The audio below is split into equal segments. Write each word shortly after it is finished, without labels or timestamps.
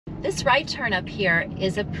This right turn up here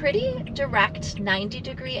is a pretty direct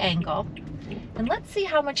 90-degree angle. And let's see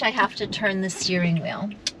how much I have to turn the steering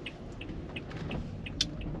wheel.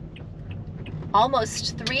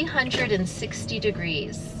 Almost 360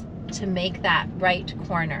 degrees to make that right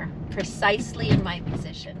corner precisely in my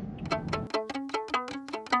position.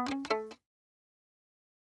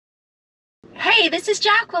 Hey, this is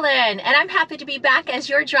Jacqueline, and I'm happy to be back as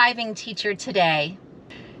your driving teacher today.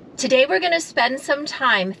 Today we're going to spend some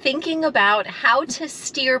time thinking about how to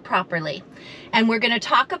steer properly. And we're going to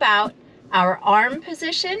talk about our arm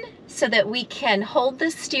position so that we can hold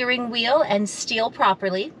the steering wheel and steer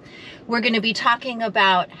properly. We're going to be talking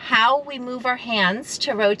about how we move our hands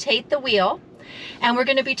to rotate the wheel. And we're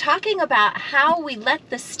going to be talking about how we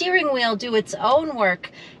let the steering wheel do its own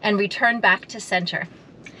work and return back to center.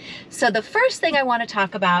 So the first thing I want to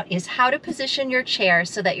talk about is how to position your chair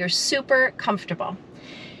so that you're super comfortable.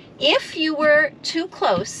 If you were too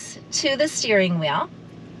close to the steering wheel,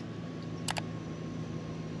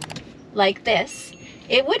 like this,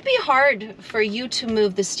 it would be hard for you to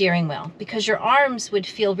move the steering wheel because your arms would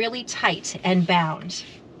feel really tight and bound.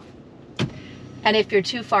 And if you're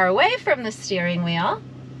too far away from the steering wheel,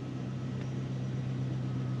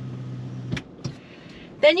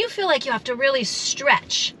 then you feel like you have to really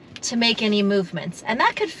stretch to make any movements, and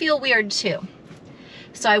that could feel weird too.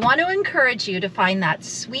 So I want to encourage you to find that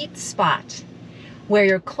sweet spot where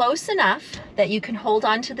you're close enough that you can hold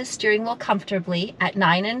onto the steering wheel comfortably at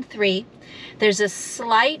 9 and 3. There's a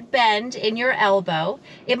slight bend in your elbow.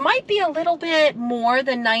 It might be a little bit more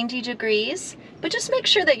than 90 degrees, but just make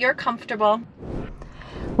sure that you're comfortable.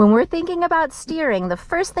 When we're thinking about steering, the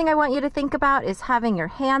first thing I want you to think about is having your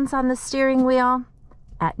hands on the steering wheel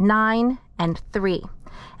at 9 and 3.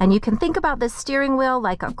 And you can think about the steering wheel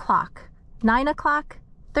like a clock. 9 o'clock,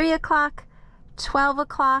 3 o'clock, 12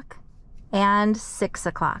 o'clock, and 6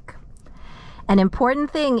 o'clock. An important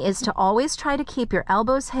thing is to always try to keep your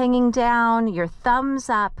elbows hanging down, your thumbs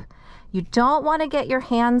up. You don't want to get your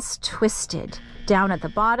hands twisted down at the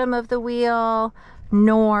bottom of the wheel,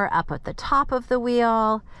 nor up at the top of the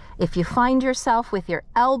wheel. If you find yourself with your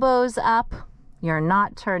elbows up, you're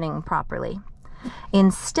not turning properly.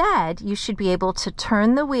 Instead, you should be able to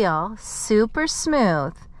turn the wheel super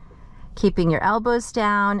smooth, keeping your elbows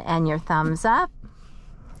down and your thumbs up.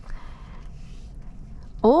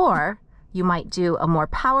 Or you might do a more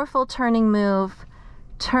powerful turning move,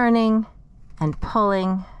 turning and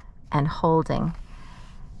pulling and holding.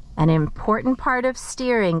 An important part of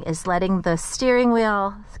steering is letting the steering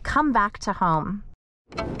wheel come back to home.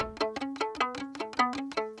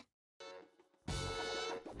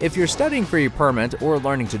 If you're studying for your permit or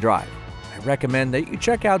learning to drive, I recommend that you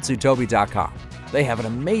check out Zootobi.com. They have an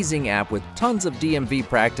amazing app with tons of DMV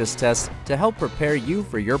practice tests to help prepare you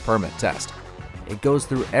for your permit test. It goes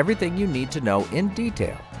through everything you need to know in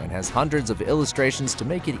detail and has hundreds of illustrations to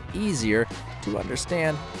make it easier to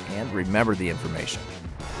understand and remember the information.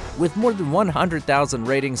 With more than 100,000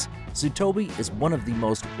 ratings, Zootobi is one of the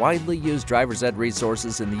most widely used driver's ed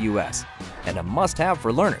resources in the US and a must-have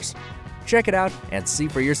for learners. Check it out and see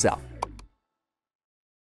for yourself.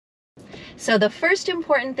 So the first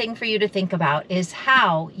important thing for you to think about is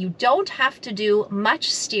how you don't have to do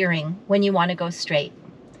much steering when you want to go straight.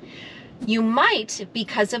 You might,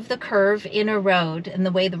 because of the curve in a road and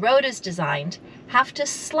the way the road is designed, have to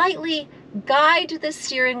slightly guide the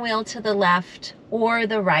steering wheel to the left or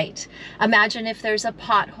the right. Imagine if there's a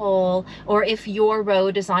pothole or if your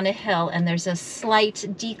road is on a hill and there's a slight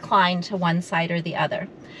decline to one side or the other.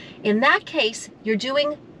 In that case, you're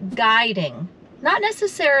doing guiding, not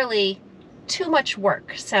necessarily too much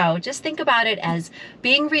work. So just think about it as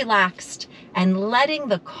being relaxed and letting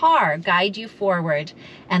the car guide you forward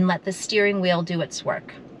and let the steering wheel do its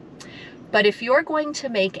work. But if you're going to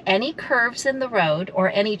make any curves in the road or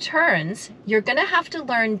any turns, you're going to have to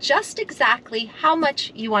learn just exactly how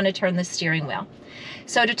much you want to turn the steering wheel.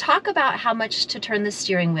 So to talk about how much to turn the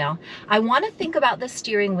steering wheel, I want to think about the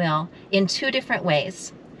steering wheel in two different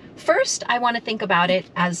ways. First, I want to think about it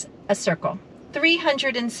as a circle,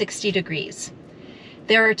 360 degrees.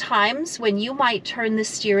 There are times when you might turn the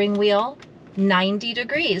steering wheel 90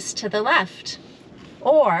 degrees to the left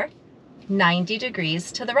or 90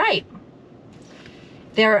 degrees to the right.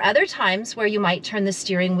 There are other times where you might turn the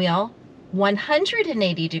steering wheel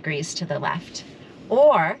 180 degrees to the left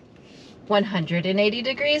or 180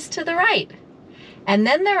 degrees to the right. And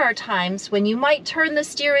then there are times when you might turn the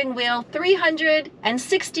steering wheel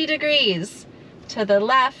 360 degrees to the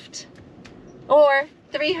left or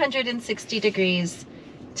 360 degrees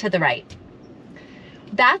to the right.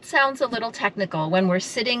 That sounds a little technical when we're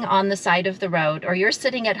sitting on the side of the road or you're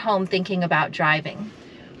sitting at home thinking about driving.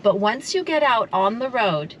 But once you get out on the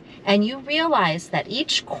road and you realize that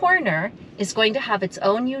each corner is going to have its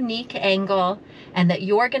own unique angle and that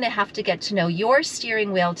you're going to have to get to know your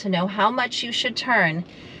steering wheel to know how much you should turn,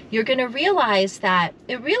 you're going to realize that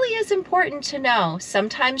it really is important to know.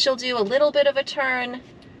 Sometimes you'll do a little bit of a turn,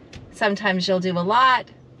 sometimes you'll do a lot,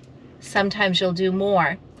 sometimes you'll do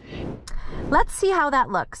more. Let's see how that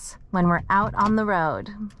looks when we're out on the road.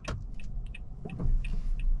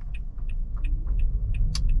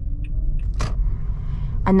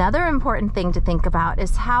 Another important thing to think about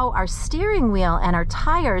is how our steering wheel and our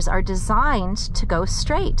tires are designed to go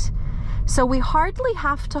straight. So we hardly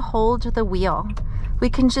have to hold the wheel. We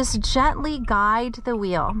can just gently guide the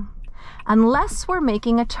wheel, unless we're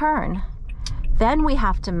making a turn. Then we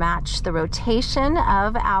have to match the rotation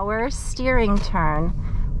of our steering turn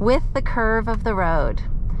with the curve of the road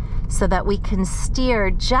so that we can steer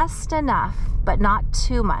just enough, but not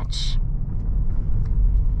too much.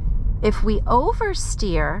 If we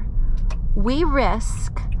oversteer, we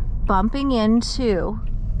risk bumping into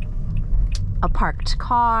a parked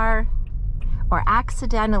car, or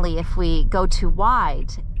accidentally, if we go too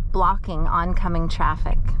wide, blocking oncoming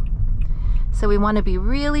traffic. So we want to be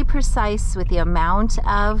really precise with the amount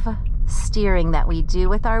of steering that we do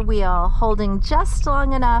with our wheel, holding just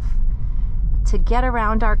long enough to get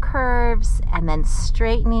around our curves and then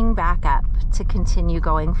straightening back up to continue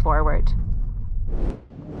going forward.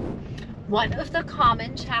 One of the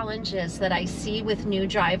common challenges that I see with new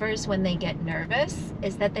drivers when they get nervous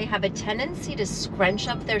is that they have a tendency to scrunch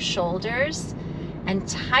up their shoulders and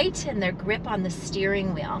tighten their grip on the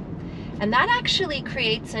steering wheel. And that actually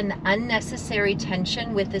creates an unnecessary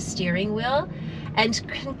tension with the steering wheel and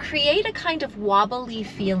can create a kind of wobbly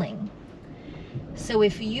feeling. So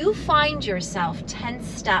if you find yourself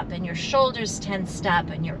tensed up and your shoulders tensed up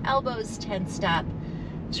and your elbows tensed up,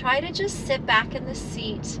 try to just sit back in the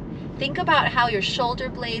seat. Think about how your shoulder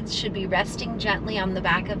blades should be resting gently on the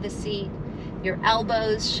back of the seat. Your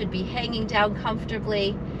elbows should be hanging down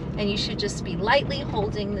comfortably, and you should just be lightly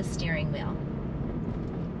holding the steering wheel.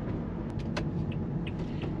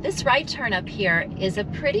 This right turn up here is a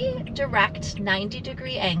pretty direct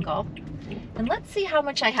 90-degree angle. And let's see how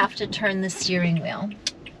much I have to turn the steering wheel.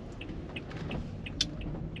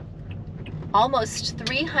 Almost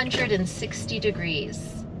 360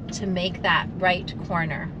 degrees to make that right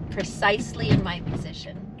corner precisely in my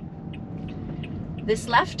position. This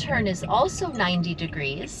left turn is also 90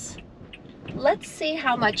 degrees. Let's see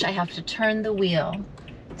how much I have to turn the wheel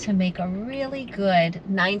to make a really good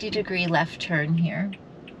 90-degree left turn here.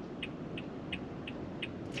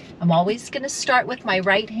 I'm always going to start with my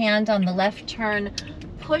right hand on the left turn,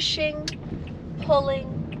 pushing,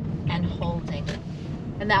 pulling, and holding.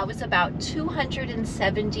 And that was about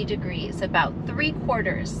 270 degrees, about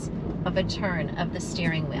 3/4 of a turn of the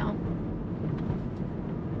steering wheel.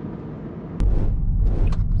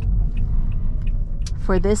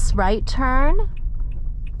 For this right turn,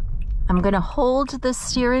 I'm going to hold the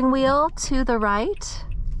steering wheel to the right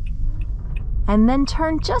and then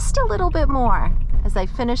turn just a little bit more as I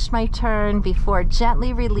finish my turn before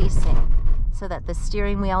gently releasing so that the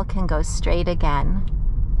steering wheel can go straight again.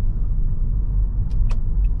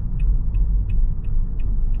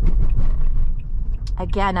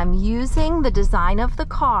 Again, I'm using the design of the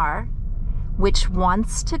car, which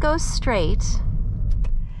wants to go straight.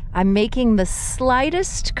 I'm making the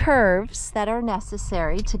slightest curves that are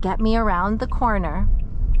necessary to get me around the corner.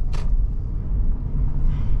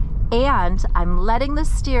 And I'm letting the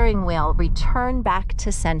steering wheel return back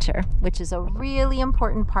to center, which is a really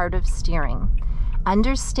important part of steering.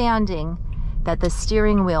 Understanding that the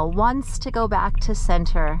steering wheel wants to go back to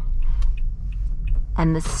center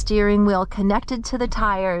and the steering wheel connected to the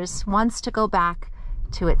tires wants to go back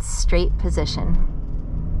to its straight position.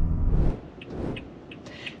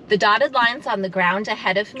 The dotted lines on the ground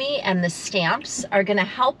ahead of me and the stamps are going to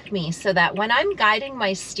help me so that when I'm guiding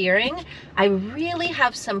my steering, I really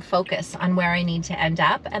have some focus on where I need to end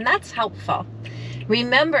up, and that's helpful.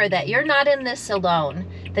 Remember that you're not in this alone.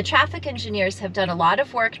 The traffic engineers have done a lot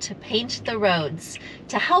of work to paint the roads,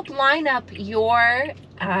 to help line up your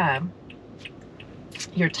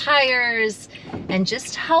tires and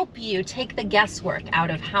just help you take the guesswork out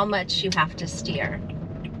of how much you have to steer.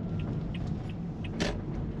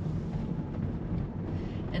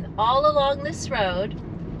 And all along this road,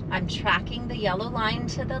 I'm tracking the yellow line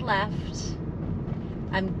to the left.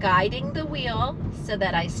 I'm guiding the wheel so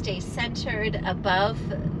that I stay centered above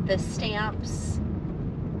the stamps.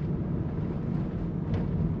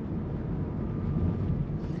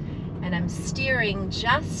 And I'm steering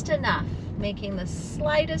just enough, making the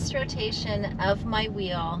slightest rotation of my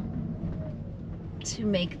wheel to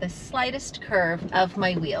make the slightest curve of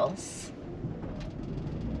my wheels.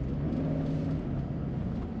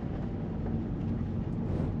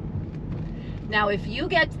 Now, if you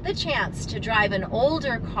get the chance to drive an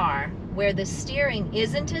older car where the steering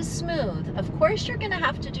isn't as smooth, of course you're going to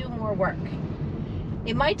have to do more work.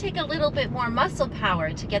 It might take a little bit more muscle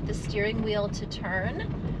power to get the steering wheel to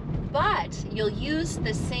turn, but you'll use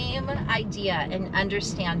the same idea and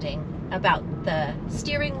understanding about the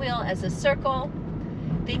steering wheel as a circle,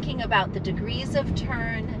 thinking about the degrees of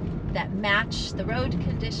turn that match the road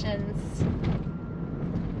conditions,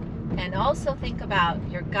 and also think about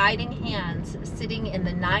your guiding hands sitting in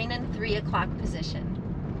the 9 and 3 o'clock position.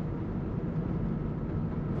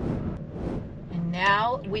 And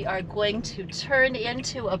now we are going to turn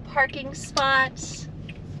into a parking spot.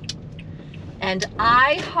 And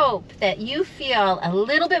I hope that you feel a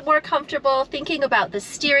little bit more comfortable thinking about the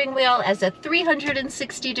steering wheel as a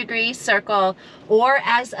 360-degree circle or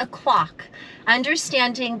as a clock,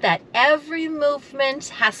 understanding that every movement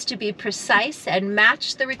has to be precise and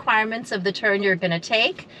match the requirements of the turn you're going to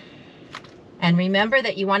take. And remember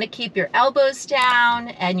that you want to keep your elbows down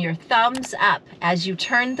and your thumbs up as you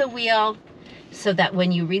turn the wheel, so that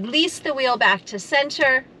when you release the wheel back to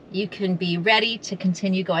center, you can be ready to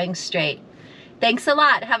continue going straight. Thanks a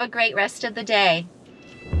lot. Have a great rest of the day.